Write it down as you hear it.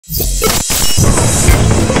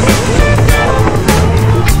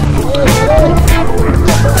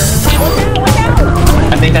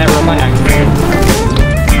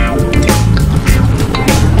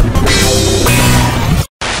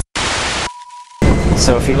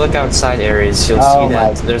So if you look outside areas, you'll see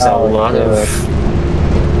that there's a lot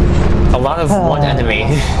of one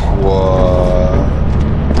enemy. Whoa.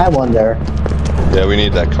 I wonder. Yeah, we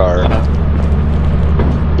need that car.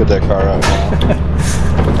 Get that car out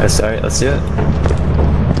now. Sorry, let's do it.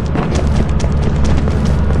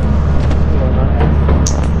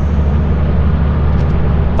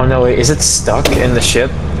 Oh no, wait, is it stuck in the ship?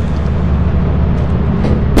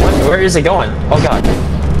 What? Where is it going? Oh god.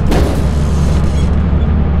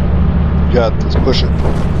 Yeah, let's push it.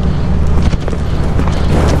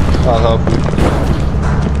 I'll help you.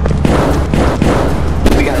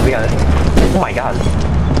 We got it. Oh my god.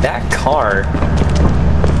 That car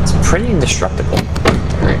is pretty indestructible.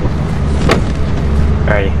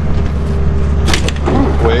 Alrighty.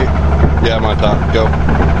 Wait. Yeah, I'm on top. Go.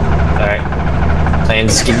 Alright. And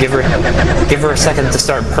just give her a second to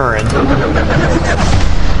start purring.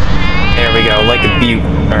 There we go, like a beaut.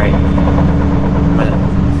 Alright.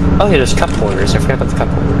 Oh yeah, there's cup holders. I forgot about the cup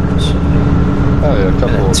holders. Oh yeah, cup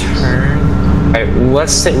holders. Turn. Alright,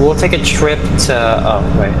 we'll take a trip to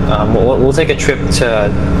we'll take a trip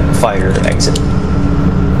to fire exit.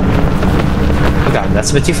 Oh god,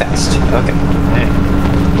 that's a bit too fast. Okay. Alright.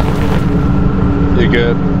 You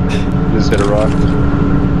good? Just hit a rock.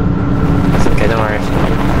 It's okay, don't worry.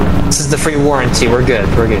 This is the free warranty, we're good,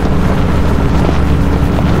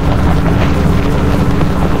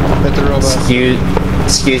 Hit the robot.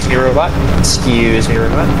 Excuse me, robot. Excuse me,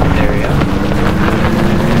 robot. There we go.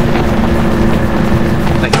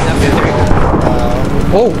 Like, there we go.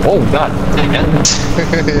 Oh god. Yeah,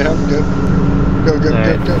 I'm good. Go.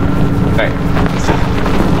 Alright.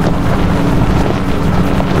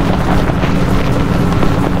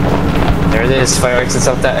 There it is, fire exits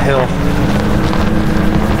up that hill.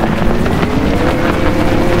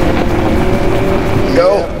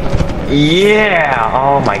 Go! Yeah!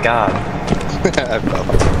 Oh my god.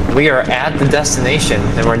 We are at the destination,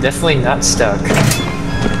 and we're definitely not stuck.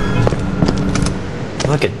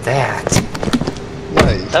 Look at that.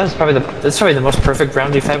 Nice. That's probably the most perfect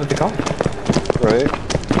round we've had with the car. Right?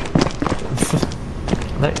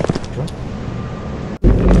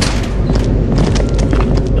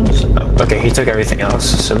 Okay, he took everything else,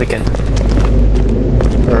 so we can...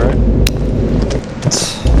 Alright.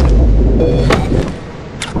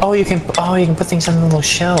 Oh, you can put things on little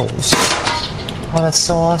shelves. Oh, that's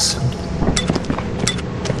so awesome.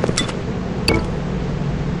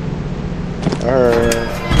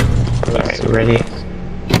 Alright, ready?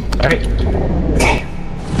 Alright. Okay.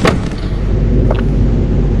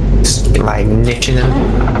 Just get my ignition in.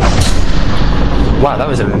 Wow, that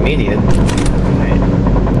was immediate. Alright.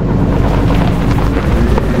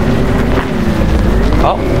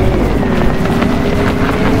 Oh.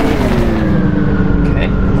 Okay,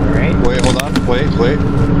 alright. Wait, hold on. Wait.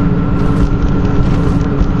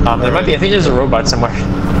 There might be, I think there's a robot somewhere.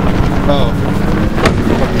 Oh.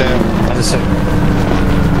 Damn. I just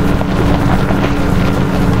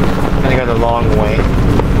I'm gonna go the long way.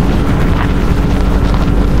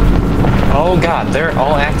 Oh god, they're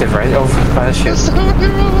all active right over by the ship.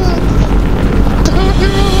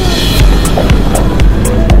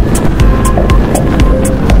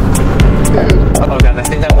 Oh god, I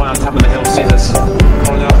think that one on top of the hill sees us.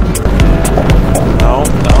 Oh no. No,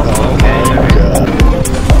 okay, there we go.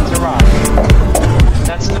 It's a rock.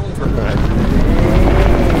 That's an over. Alright.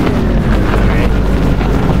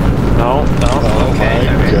 No, okay,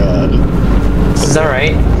 there we go. This is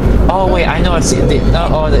alright. Oh wait, I know it's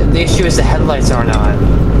the issue is the headlights aren't on.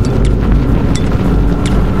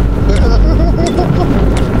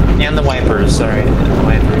 And the wipers, sorry, the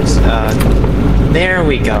wipers. There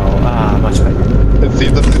we go. Much better. See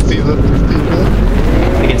the.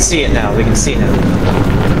 We can see it now. Go.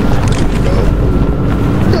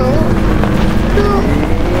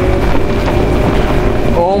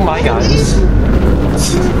 Oh my god.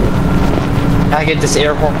 I get this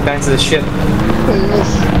air horn back to the ship.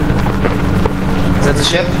 Yes. Is that the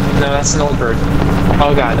ship? No, that's an old bird.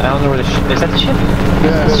 Oh god, I don't know where the ship is. That the ship?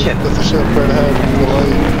 Yeah, that's the ship. That's the ship right ahead. The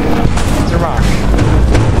light. It's a rock.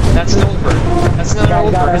 That's an old bird. That's another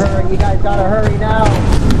old bird. You guys gotta hurry now.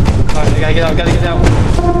 Oh, I gotta get out.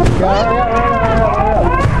 Hurry up.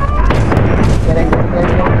 Get in.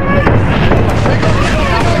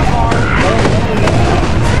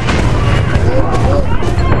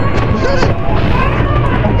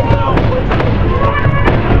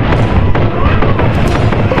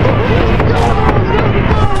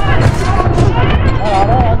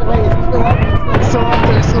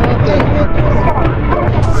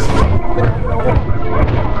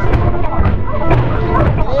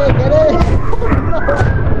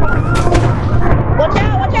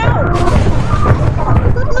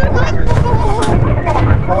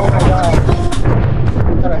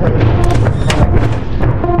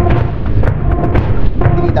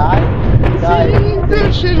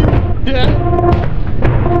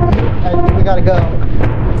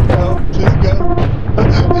 go. Just go.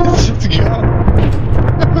 Just go.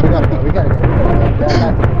 We gotta go.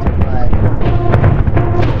 That's too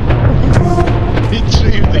much. He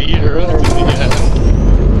changed the ear up to the end.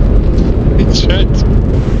 He tried to...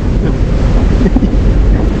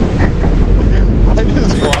 I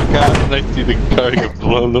just walk out and I see the car get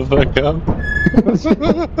blown the fuck up.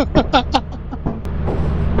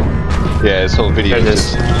 Yeah, this whole video There it is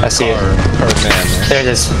is. just I see it. car man. There it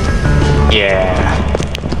is. Yeah.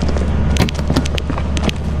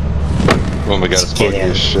 Oh my god, it's Let's get foggy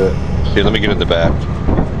in. as shit. Here, let me get in the back.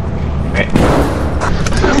 Right.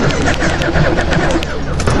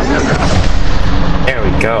 There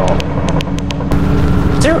we go.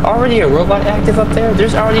 Is there already a robot active up there?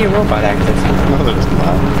 There's already a robot active. No, there's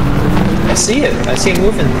not. I see it. I see it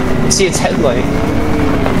moving. I see its headlight.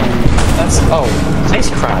 That's... oh, nice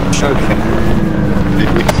crouch. Okay.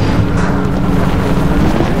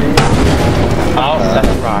 Oh, that's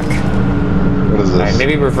a rock. What is this? Alright,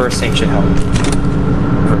 maybe reversing should help.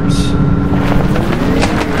 Reverse.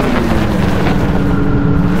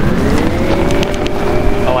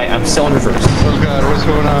 Oh wait, I'm still in reverse. Oh god, what's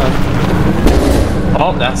going on?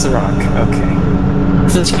 Oh, that's the rock. Okay.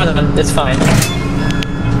 It's fine. It's fine.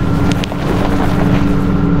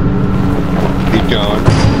 Keep going.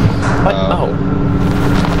 What? Oh.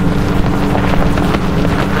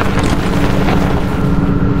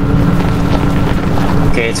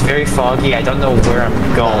 Okay, it's very foggy. I don't know where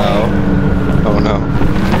I'm going. Oh no.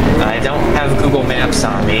 I don't have Google Maps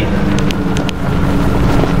on me.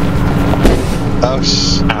 Oh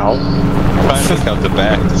sh... Ow. I'm trying to look out the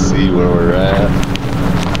back to see where we're at.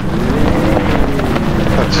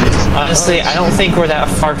 Oh jeez. Honestly, I don't think we're that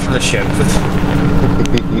far from the ship.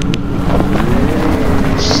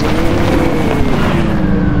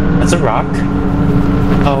 That's a rock?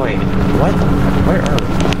 Oh wait, what? Where are we?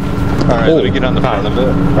 Alright, let me get on the front of it.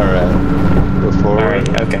 Alright. Go forward. Alright,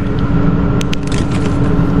 okay.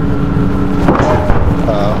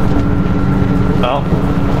 Oh.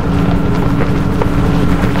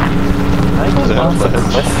 I Is go that off a the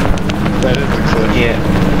ledge? cliff. That is the cliff. Yeah.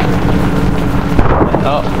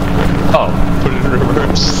 Oh. Oh. Put it in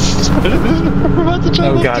reverse. Put it in reverse. We're about to try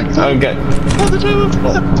Oh left god. again. Oh god. We're about to try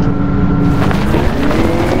left.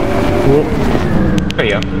 There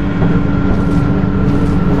you go.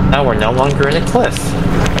 Now we're no longer in a cliff.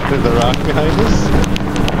 There's a rock behind us.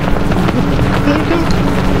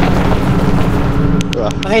 Oh,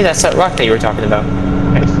 hey, that's that rock that you were talking about.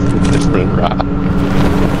 Different rock.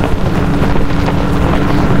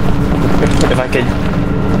 If I could...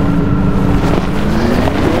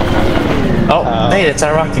 oh, hey, that's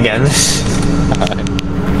that rock again.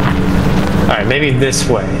 Alright, maybe this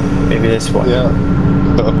way. Maybe this way. Yeah.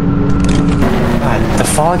 Oh. God, the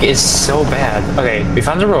fog is so bad. Okay, we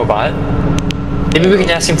found the robot. Maybe we can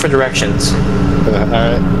ask him for directions.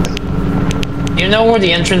 Alright. You know where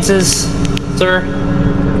the entrance is, sir?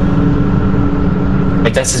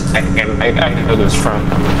 Like, that's his... I know where it's from.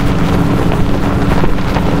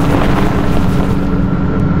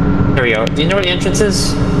 There we go. Do you know where the entrance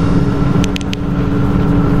is?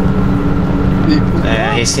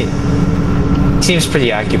 He seems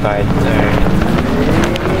pretty occupied. Alright.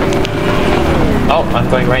 Oh, I'm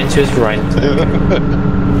going right into his groin.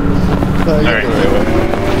 Alright.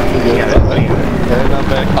 And I'm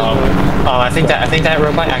back. Oh, I think that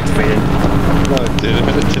robot activated. No, it didn't.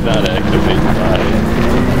 It did not activate. I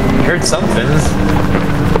heard something.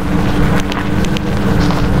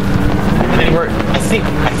 I mean, I think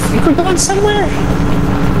we're going somewhere.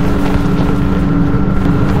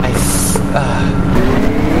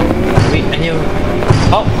 I knew.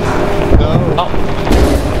 Oh. No. Oh.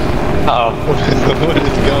 Uh-oh. What is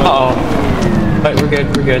going on? Uh-oh. Wait, we're good.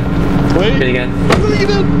 We're good. Wait. Good again. Look at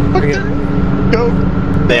it. We're good. Go.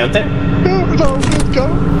 They out there? Go. No, go.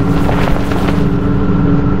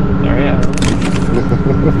 Sorry, yeah.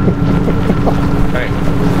 Alright.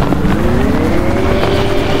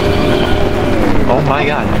 Oh my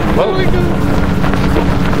god. Whoa. Oh my god.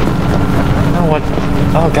 Oh, what?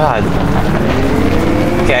 Oh god.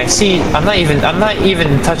 Okay, I see. I'm not even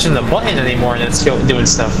touching the button anymore, and it's still doing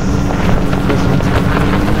stuff.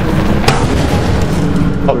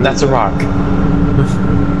 Oh, that's a rock.